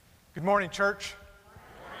Good morning, church.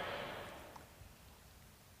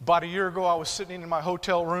 About a year ago, I was sitting in my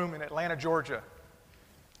hotel room in Atlanta, Georgia.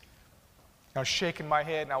 I was shaking my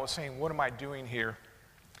head and I was saying, what am I doing here?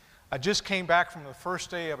 I just came back from the first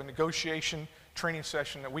day of a negotiation training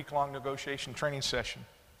session, a week-long negotiation training session.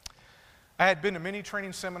 I had been to many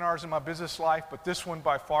training seminars in my business life, but this one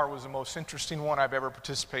by far was the most interesting one I've ever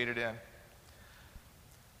participated in.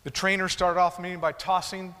 The trainer started off the meeting by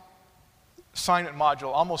tossing assignment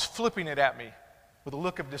module, almost flipping it at me with a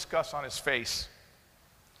look of disgust on his face.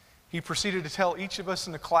 He proceeded to tell each of us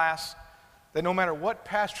in the class that no matter what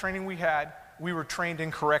past training we had, we were trained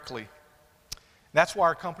incorrectly. That's why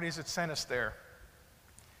our companies had sent us there.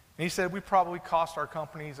 And he said we probably cost our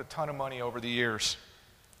companies a ton of money over the years.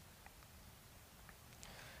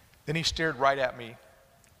 Then he stared right at me.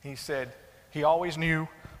 He said he always knew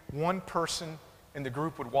one person in the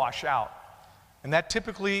group would wash out. And that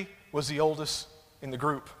typically was the oldest in the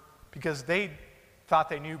group because they thought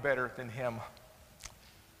they knew better than him.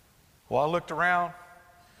 Well, I looked around.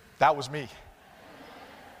 That was me.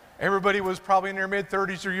 Everybody was probably in their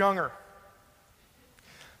mid-30s or younger.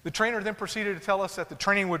 The trainer then proceeded to tell us that the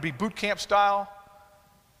training would be boot camp style,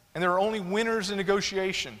 and there are only winners in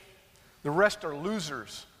negotiation. The rest are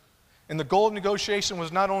losers. And the goal of negotiation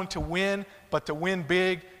was not only to win, but to win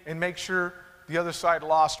big and make sure the other side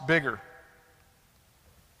lost bigger.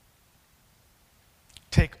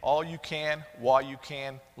 Take all you can while you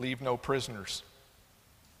can, leave no prisoners.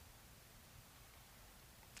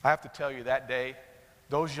 I have to tell you, that day,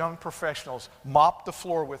 those young professionals mopped the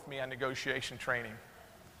floor with me on negotiation training.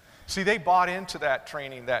 See, they bought into that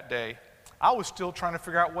training that day. I was still trying to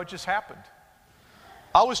figure out what just happened.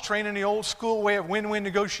 I was trained in the old school way of win-win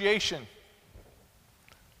negotiation,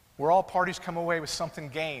 where all parties come away with something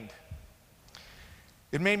gained.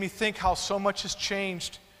 It made me think how so much has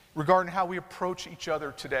changed regarding how we approach each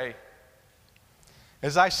other today.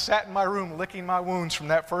 As I sat in my room licking my wounds from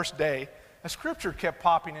that first day, a scripture kept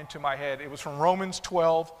popping into my head. It was from Romans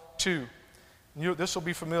 12:2. This will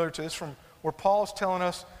be familiar to this, from where Paul is telling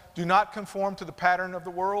us, do not conform to the pattern of the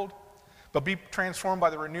world, but be transformed by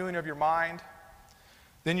the renewing of your mind.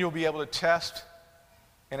 Then you'll be able to test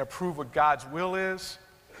and approve what God's will is,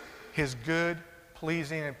 his good,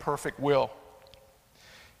 pleasing, and perfect will.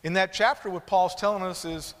 In that chapter, what Paul's telling us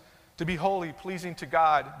is to be holy, pleasing to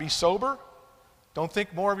God. Be sober. Don't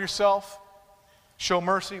think more of yourself. Show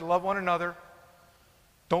mercy. Love one another.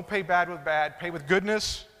 Don't pay bad with bad. Pay with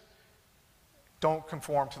goodness. Don't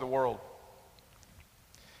conform to the world.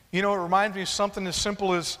 You know, it reminds me of something as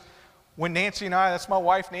simple as when Nancy and I, that's my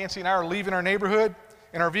wife, Nancy and I are leaving our neighborhood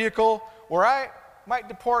in our vehicle, where I might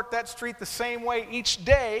depart that street the same way each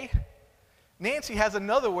day, Nancy has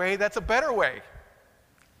another way that's a better way.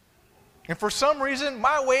 And for some reason,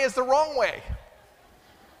 my way is the wrong way.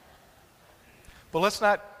 But let's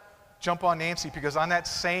not jump on Nancy, because on that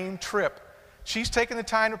same trip, she's taken the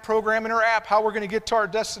time to program in her app how we're going to get to our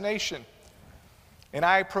destination. And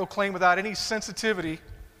I proclaim without any sensitivity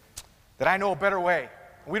that I know a better way.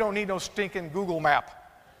 We don't need no stinking Google map,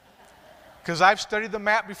 because I've studied the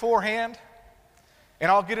map beforehand,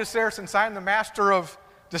 and I'll get us there since I'm the master of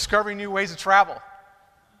discovering new ways of travel.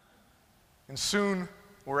 And soon,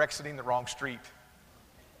 we're exiting the wrong street.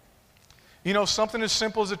 You know, something as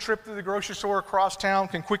simple as a trip to the grocery store across town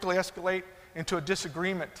can quickly escalate into a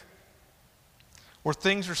disagreement, where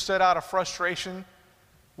things are set out of frustration,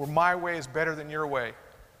 where my way is better than your way.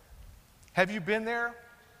 Have you been there?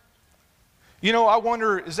 You know, I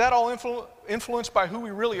wonder, is that all influenced by who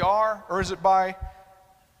we really are, or is it by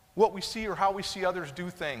what we see or how we see others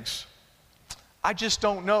do things? I just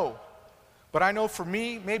don't know. But I know for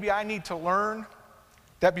me, maybe I need to learn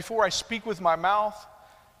that before I speak with my mouth,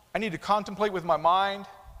 I need to contemplate with my mind,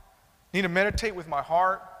 need to meditate with my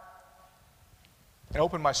heart, and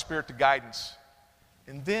open my spirit to guidance.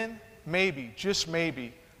 And then maybe, just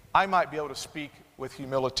maybe, I might be able to speak with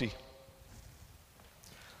humility.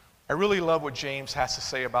 I really love what James has to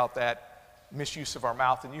say about that misuse of our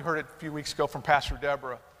mouth. And you heard it a few weeks ago from Pastor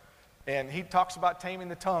Deborah. And he talks about taming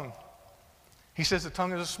the tongue. He says the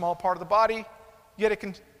tongue is a small part of the body, yet it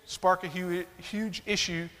can spark a huge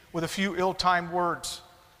issue with a few ill-timed words.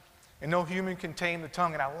 And no human can tame the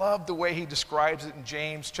tongue. And I love the way he describes it in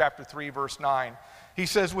James chapter 3, verse 9. He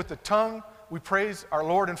says, with the tongue we praise our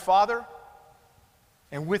Lord and Father,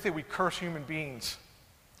 and with it we curse human beings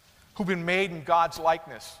who've been made in God's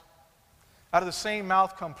likeness. Out of the same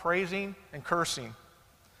mouth come praising and cursing.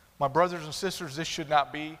 My brothers and sisters, this should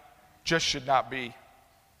not be, just should not be.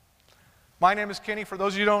 My name is Kenny. For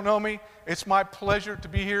those of you who don't know me, it's my pleasure to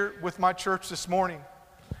be here with my church this morning.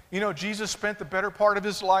 You know, Jesus spent the better part of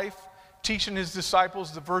his life teaching his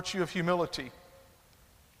disciples the virtue of humility.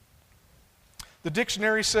 The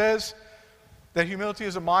dictionary says that humility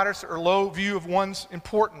is a modest or low view of one's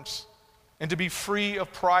importance and to be free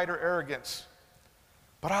of pride or arrogance.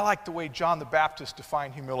 But I like the way John the Baptist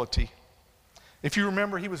defined humility. If you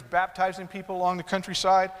remember, he was baptizing people along the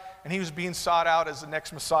countryside, and he was being sought out as the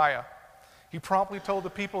next Messiah. He promptly told the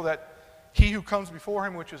people that he who comes before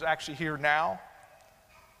him, which is actually here now,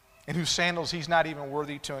 and whose sandals he's not even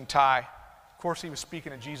worthy to untie. Of course, he was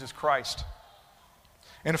speaking of Jesus Christ.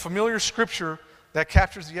 And a familiar scripture that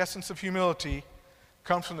captures the essence of humility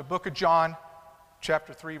comes from the book of John,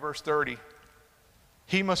 chapter 3, verse 30.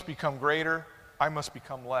 He must become greater, I must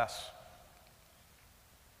become less.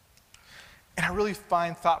 And I really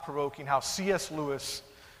find thought-provoking how C.S. Lewis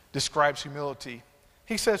describes humility.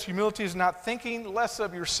 He says humility is not thinking less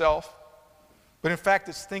of yourself, but in fact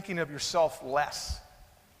it's thinking of yourself less.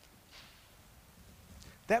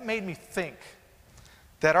 That made me think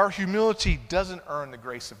that our humility doesn't earn the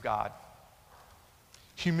grace of God.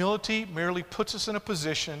 Humility merely puts us in a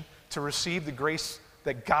position to receive the grace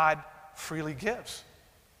that God freely gives.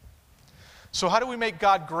 So how do we make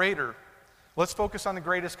God greater? Let's focus on the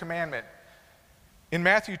greatest commandment. In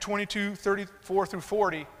Matthew 22, 34 through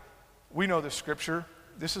 40, we know this scripture.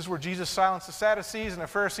 This is where Jesus silenced the Sadducees, and the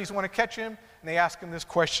Pharisees want to catch him, and they ask him this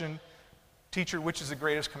question, "Teacher, which is the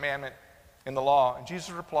greatest commandment in the law?" And Jesus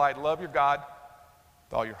replied, "Love your God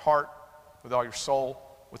with all your heart, with all your soul,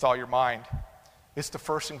 with all your mind." It's the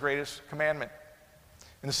first and greatest commandment.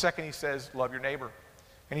 And the second, he says, love your neighbor.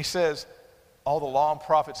 And he says, all the law and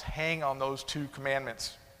prophets hang on those two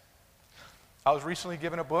commandments. I was recently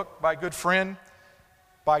given a book by a good friend,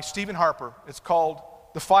 by Stephen Harper. It's called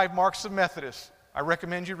The 5 Marks of Methodists. I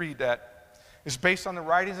recommend you read that. It's based on the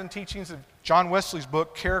writings and teachings of John Wesley's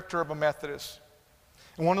book, Character of a Methodist.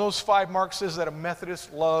 And one of those 5 marks says that a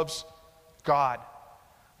Methodist loves God.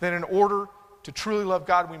 That in order to truly love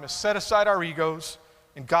God, we must set aside our egos,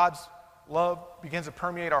 and God's love begins to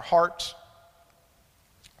permeate our hearts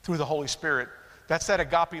through the Holy Spirit. That's that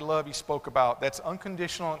agape love he spoke about. That's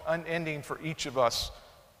unconditional and unending for each of us.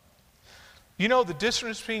 You know, the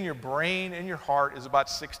distance between your brain and your heart is about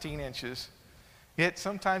 16 inches. Yet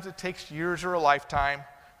sometimes it takes years or a lifetime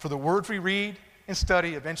for the words we read and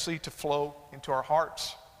study eventually to flow into our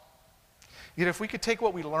hearts. Yet if we could take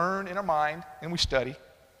what we learn in our mind and we study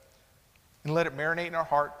and let it marinate in our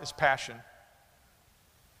heart as passion,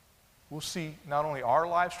 we'll see not only our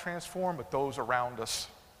lives transformed, but those around us.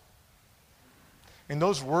 And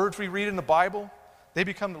those words we read in the Bible, they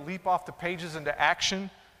become the leap off the pages into action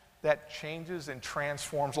that changes and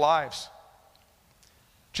transforms lives.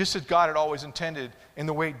 Just as God had always intended, in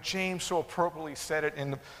the way James so appropriately said it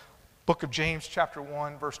in the book of James, chapter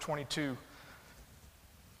 1, verse 22.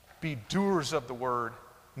 Be doers of the word,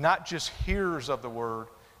 not just hearers of the word.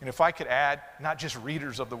 And if I could add, not just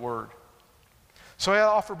readers of the word. So I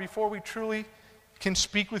offer, before we truly can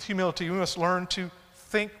speak with humility, we must learn to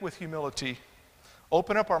think with humility.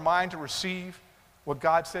 Open up our mind to receive what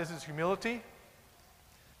God says is humility,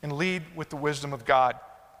 and lead with the wisdom of God.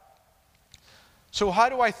 So how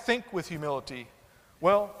do I think with humility?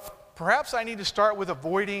 Well, perhaps I need to start with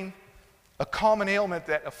avoiding a common ailment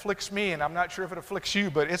that afflicts me, and I'm not sure if it afflicts you,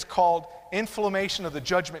 but it's called inflammation of the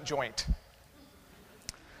judgment joint.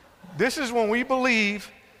 This is when we believe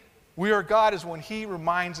we are God, is when he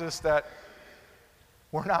reminds us that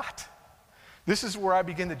we're not. This is where I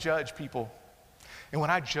begin to judge people. And when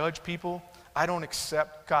I judge people, I don't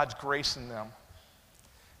accept God's grace in them.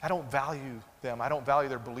 I don't value them. I don't value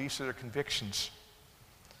their beliefs or their convictions.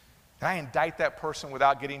 And I indict that person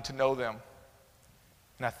without getting to know them.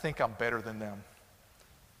 And I think I'm better than them.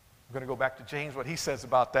 I'm going to go back to James, what he says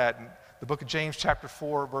about that. In the book of James, chapter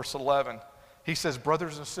 4, verse 11. He says,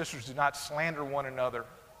 brothers and sisters, do not slander one another.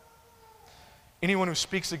 Anyone who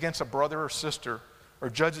speaks against a brother or sister or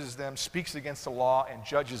judges them speaks against the law and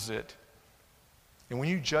judges it. And when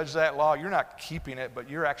you judge that law, you're not keeping it, but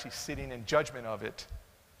you're actually sitting in judgment of it.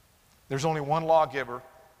 There's only one lawgiver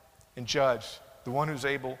and judge, the one who's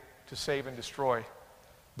able to save and destroy.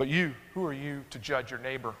 But you, who are you to judge your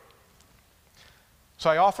neighbor? So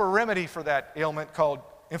I offer a remedy for that ailment called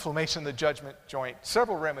inflammation of the judgment joint.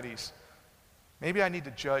 Several remedies. Maybe I need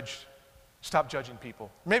to stop judging people.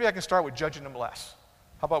 Maybe I can start with judging them less.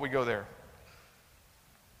 How about we go there?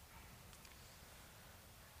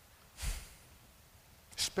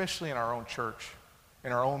 Especially in our own church,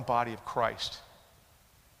 in our own body of Christ.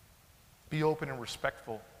 Be open and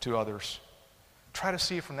respectful to others. Try to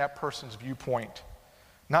see it from that person's viewpoint.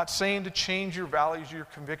 Not saying to change your values, your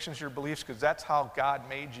convictions, your beliefs, because that's how God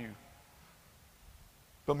made you.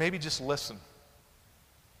 But maybe just listen.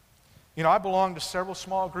 You know, I belong to several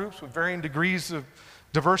small groups with varying degrees of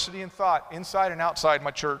diversity in thought, inside and outside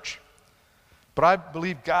my church. But I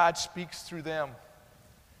believe God speaks through them,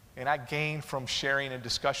 and I gain from sharing and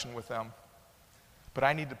discussion with them. But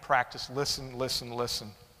I need to practice listen, listen,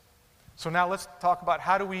 listen. So now let's talk about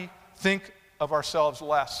how do we think of ourselves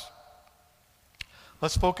less.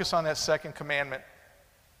 Let's focus on that second commandment.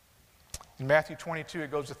 In Matthew 22,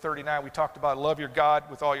 it goes to 39. We talked about love your God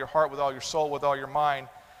with all your heart, with all your soul, with all your mind.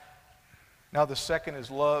 Now the second is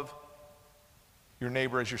love your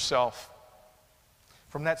neighbor as yourself.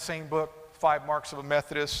 From that same book, 5 Marks of a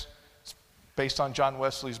Methodist, it's based on John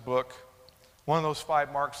Wesley's book. One of those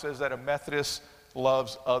 5 marks says that a Methodist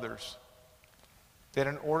loves others. That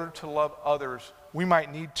in order to love others, we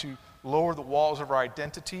might need to lower the walls of our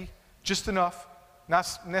identity just enough,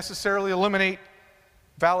 not necessarily eliminate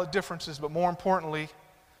valid differences, but more importantly,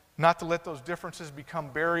 not to let those differences become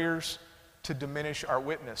barriers to diminish our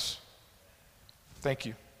witness. Thank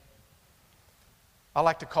you. I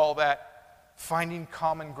like to call that finding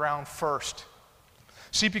common ground first.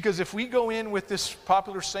 See, because if we go in with this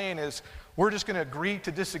popular saying is, we're just going to agree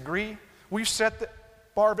to disagree, we've set the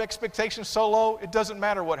bar of expectations so low, it doesn't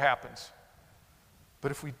matter what happens.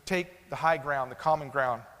 But if we take the high ground, the common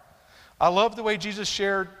ground. I love the way Jesus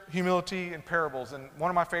shared humility in parables. And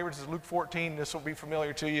one of my favorites is Luke 14. This will be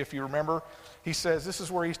familiar to you if you remember. He says, this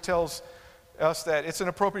is where he tells us that it's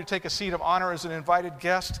inappropriate to take a seat of honor as an invited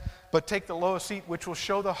guest, but take the lowest seat, which will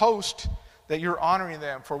show the host that you're honoring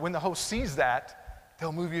them. For when the host sees that,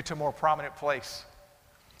 they'll move you to a more prominent place.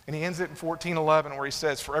 And he ends it in 14:11 where he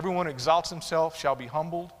says, for everyone who exalts himself shall be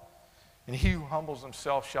humbled, and he who humbles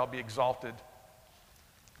himself shall be exalted.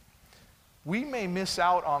 We may miss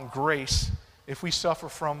out on grace if we suffer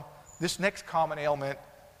from this next common ailment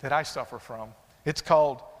that I suffer from. It's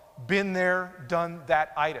called been there, done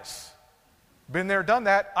that itis. Been there, done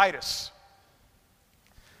that itis.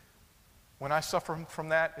 When I suffer from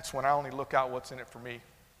that, it's when I only look out what's in it for me.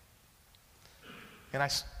 And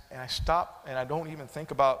I stop and I don't even think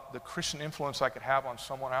about the Christian influence I could have on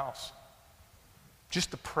someone else. Just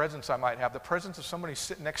the presence I might have, the presence of somebody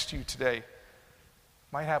sitting next to you today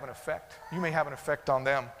might have an effect. You may have an effect on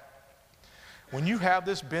them. When you have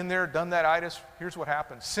this been there, done that itis, here's what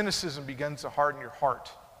happens. Cynicism begins to harden your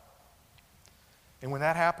heart. And when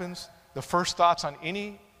that happens, the first thoughts on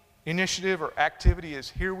any initiative or activity is,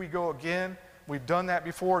 here we go again. We've done that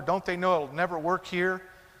before. Don't they know it'll never work here?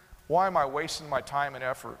 Why am I wasting my time and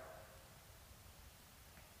effort?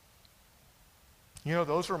 You know,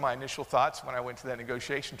 those were my initial thoughts when I went to that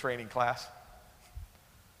negotiation training class.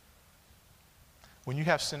 When you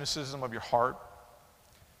have cynicism of your heart,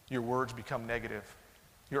 your words become negative.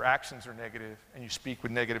 Your actions are negative, and you speak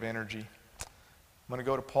with negative energy. I'm going to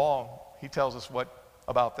go to Paul. He tells us what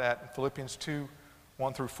about that in Philippians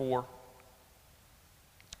 2:1-4.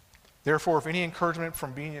 Therefore, if any encouragement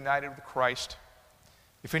from being united with Christ,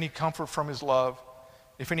 if any comfort from his love,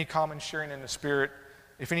 if any common sharing in the Spirit,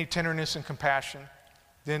 if any tenderness and compassion,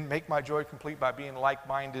 then make my joy complete by being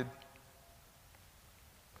like-minded,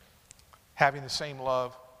 having the same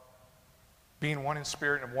love, being one in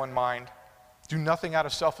spirit and of one mind. Do nothing out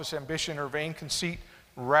of selfish ambition or vain conceit,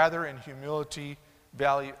 rather in humility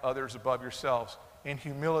value others above yourselves. In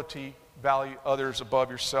humility, value others above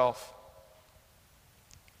yourself.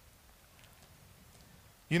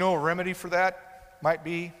 You know, a remedy for that might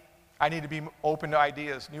be, I need to be open to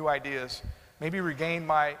ideas, new ideas. Maybe regain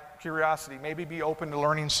my curiosity. Maybe be open to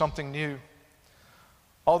learning something new.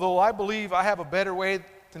 Although I believe I have a better way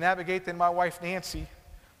to navigate than my wife Nancy,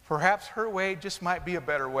 perhaps her way just might be a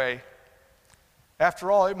better way.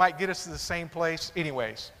 After all, it might get us to the same place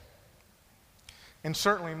anyways. And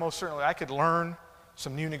certainly, most certainly, I could learn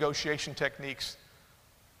some new negotiation techniques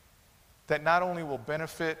that not only will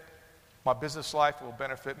benefit my business life, it will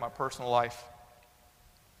benefit my personal life.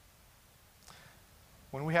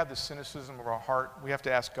 When we have the cynicism of our heart, we have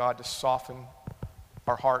to ask God to soften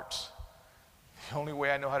our hearts. The only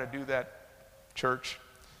way I know how to do that, church,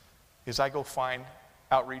 is I go find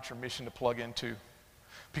outreach or mission to plug into.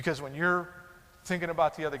 Because when you're thinking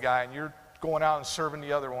about the other guy and you're going out and serving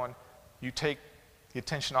the other one, you take the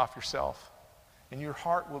attention off yourself. And your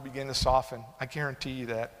heart will begin to soften. I guarantee you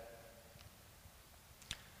that.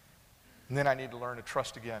 And then I need to learn to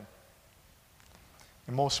trust again.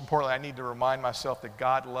 And most importantly, I need to remind myself that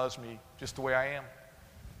God loves me just the way I am.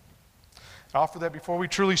 I offer that before we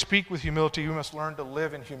truly speak with humility, we must learn to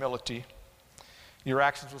live in humility. Your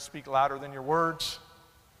actions will speak louder than your words,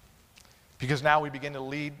 because now we begin to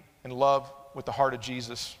lead and love with the heart of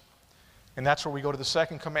Jesus. And that's where we go to the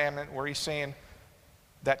second commandment, where he's saying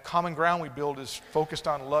that common ground we build is focused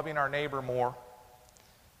on loving our neighbor more.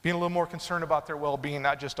 being a little more concerned about their well-being,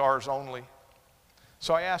 not just ours only.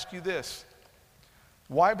 So I ask you this: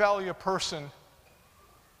 why value a person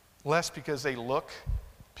less because they look,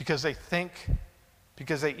 because they think,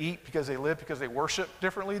 because they eat, because they live, because they worship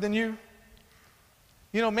differently than you?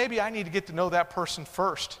 You know, maybe I need to get to know that person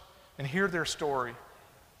first and hear their story.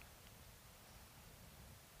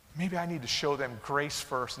 Maybe I need to show them grace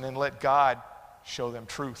first and then let God show them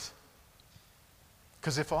truth.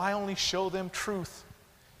 Because if I only show them truth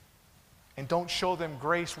and don't show them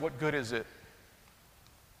grace, what good is it?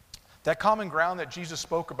 That common ground that Jesus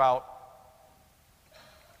spoke about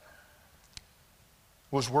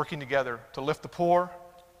was working together to lift the poor,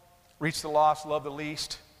 reach the lost, love the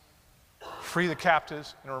least, free the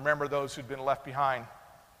captives, and remember those who'd been left behind.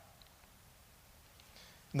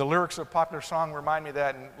 And the lyrics of a popular song remind me of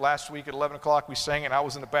that. And last week at 11 o'clock we sang it, and I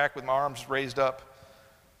was in the back with my arms raised up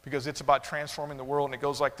because it's about transforming the world. And it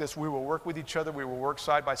goes like this: we will work with each other, we will work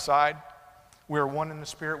side by side. We are one in the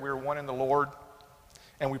Spirit, we are one in the Lord.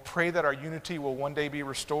 And we pray that our unity will one day be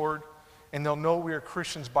restored, and they'll know we are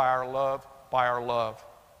Christians by our love, by our love.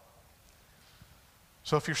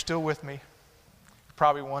 So if you're still with me, you're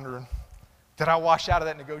probably wondering, did I wash out of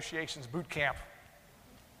that negotiations boot camp?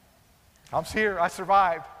 I'm here, I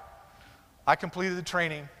survived. I completed the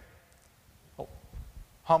training. Oh,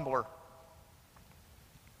 humbler.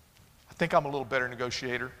 I think I'm a little better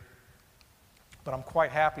negotiator, but I'm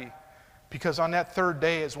quite happy because on that third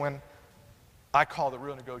day is when I call the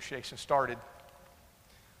real negotiation started,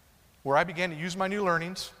 where I began to use my new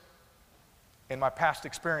learnings and my past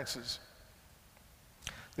experiences.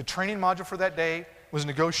 The training module for that day was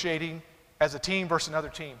negotiating as a team versus another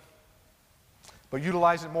team, but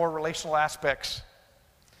utilizing more relational aspects.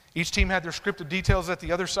 Each team had their scripted details that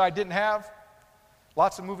the other side didn't have.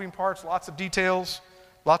 Lots of moving parts, lots of details,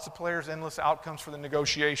 lots of players, endless outcomes for the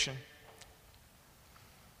negotiation.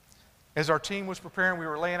 As our team was preparing, we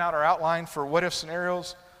were laying out our outline for what-if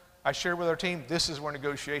scenarios. I shared with our team, this is where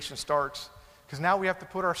negotiation starts. Because now we have to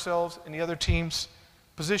put ourselves in the other team's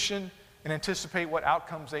position and anticipate what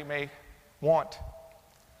outcomes they may want.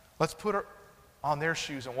 Let's put on their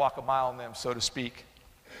shoes and walk a mile in them, so to speak.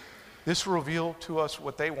 This will reveal to us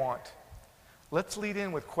what they want. Let's lead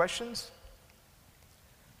in with questions,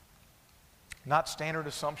 not standard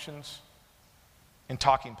assumptions and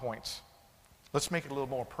talking points. Let's make it a little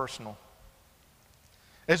more personal.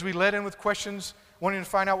 As we led in with questions, wanting to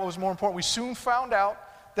find out what was more important, we soon found out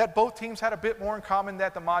that both teams had a bit more in common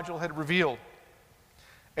that the module had revealed.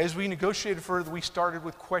 As we negotiated further, we started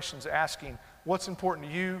with questions asking, what's important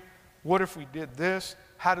to you? What if we did this?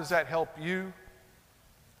 How does that help you?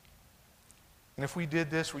 And if we did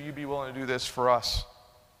this, will you be willing to do this for us?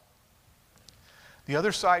 The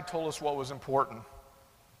other side told us what was important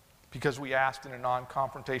because we asked in a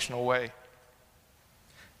non-confrontational way.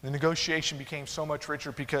 The negotiation became so much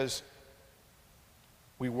richer because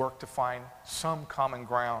we worked to find some common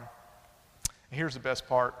ground. And here's the best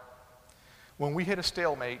part. When we hit a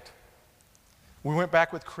stalemate, we went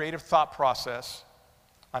back with creative thought process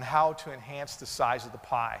on how to enhance the size of the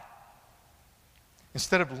pie.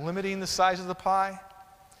 Instead of limiting the size of the pie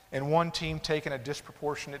and one team taking a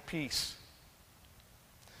disproportionate piece.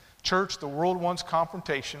 Church, the world wants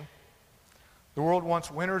confrontation. The world wants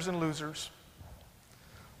winners and losers.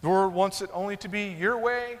 The world wants it only to be your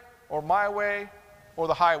way or my way or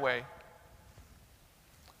the highway.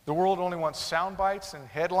 The world only wants sound bites and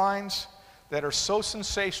headlines that are so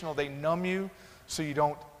sensational they numb you so you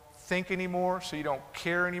don't think anymore, so you don't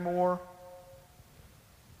care anymore.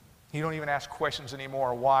 You don't even ask questions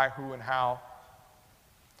anymore, why, who, and how.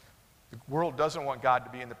 The world doesn't want God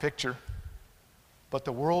to be in the picture, but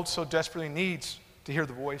the world so desperately needs to hear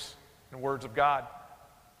the voice and words of God.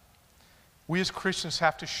 We as Christians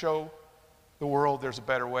have to show the world there's a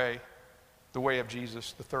better way, the way of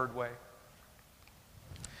Jesus, the third way.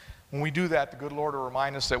 When we do that, the good Lord will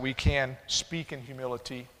remind us that we can speak in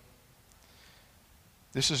humility.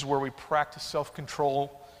 This is where we practice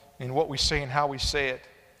self-control in what we say and how we say it.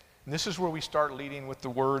 And this is where we start leading with the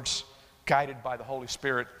words guided by the Holy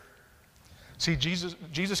Spirit. See,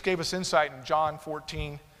 Jesus gave us insight in John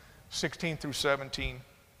 14, 16 through 17.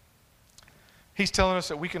 He's telling us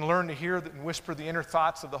that we can learn to hear and whisper the inner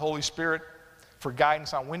thoughts of the Holy Spirit for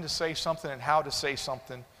guidance on when to say something and how to say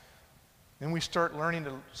something. Then we start learning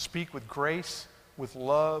to speak with grace, with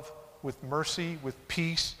love, with mercy, with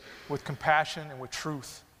peace, with compassion, and with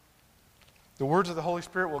truth. The words of the Holy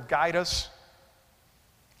Spirit will guide us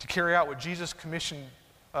to carry out what Jesus commissioned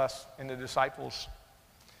us and the disciples.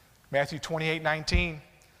 Matthew 28:19,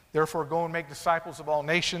 therefore go and make disciples of all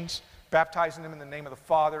nations, baptizing them in the name of the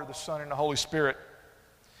Father, the Son, and the Holy Spirit.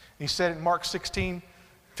 And he said in Mark 16:15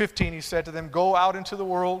 15, he said to them, "Go out into the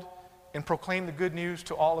world and proclaim the good news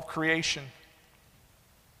to all of creation."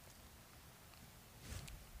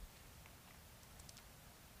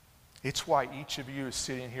 It's why each of you is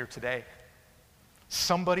sitting here today.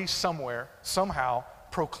 Somebody, somewhere, somehow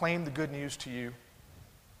proclaimed the good news to you.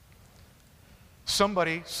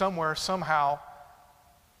 Somebody, somewhere, somehow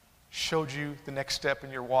showed you the next step in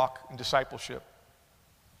your walk in discipleship.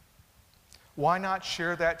 Why not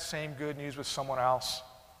share that same good news with someone else?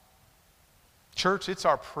 Church, it's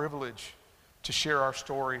our privilege to share our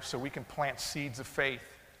story so we can plant seeds of faith.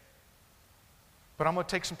 But I'm going to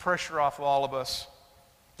take some pressure off of all of us.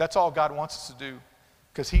 That's all God wants us to do,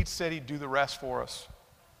 because He said He'd do the rest for us.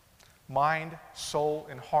 Mind, soul,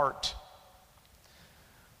 and heart.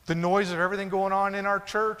 The noise of everything going on in our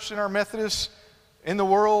church, in our Methodists, in the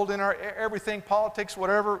world, in our everything, politics,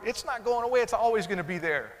 whatever, it's not going away. It's always going to be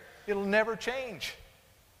there. It'll never change.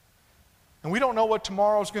 And we don't know what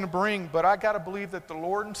tomorrow is going to bring, but I got to believe that the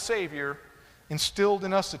Lord and Savior instilled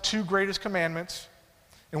in us the two greatest commandments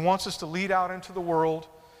and wants us to lead out into the world,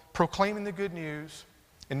 proclaiming the good news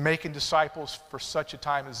and making disciples for such a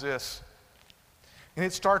time as this. And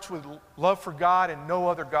it starts with love for God and no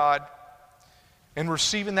other God, and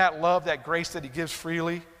receiving that love, that grace that He gives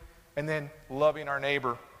freely, and then loving our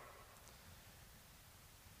neighbor.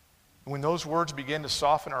 And when those words begin to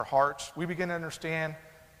soften our hearts, we begin to understand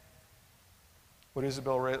what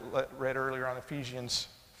Isabel read earlier on Ephesians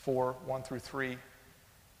 4, 1 through 3.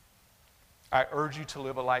 I urge you to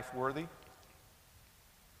live a life worthy.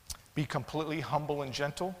 Be completely humble and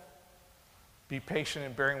gentle. Be patient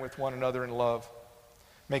in bearing with one another in love.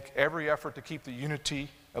 Make every effort to keep the unity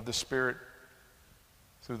of the Spirit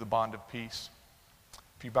through the bond of peace.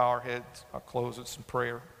 If you bow our heads, I'll close with some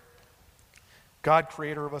prayer. God,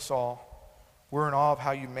 creator of us all, we're in awe of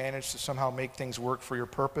how you managed to somehow make things work for your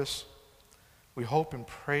purpose. We hope and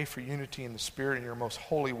pray for unity in the Spirit in your most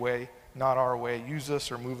holy way, not our way. Use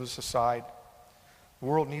us or move us aside. The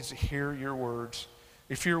world needs to hear your words.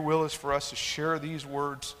 If your will is for us to share these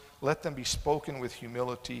words, let them be spoken with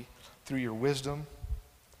humility through your wisdom,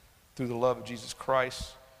 through the love of Jesus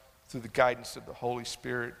Christ, through the guidance of the Holy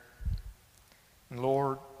Spirit. And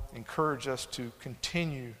Lord, encourage us to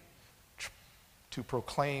continue to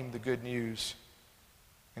proclaim the good news.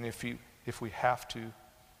 And if we have to,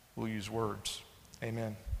 we'll use words.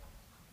 Amen.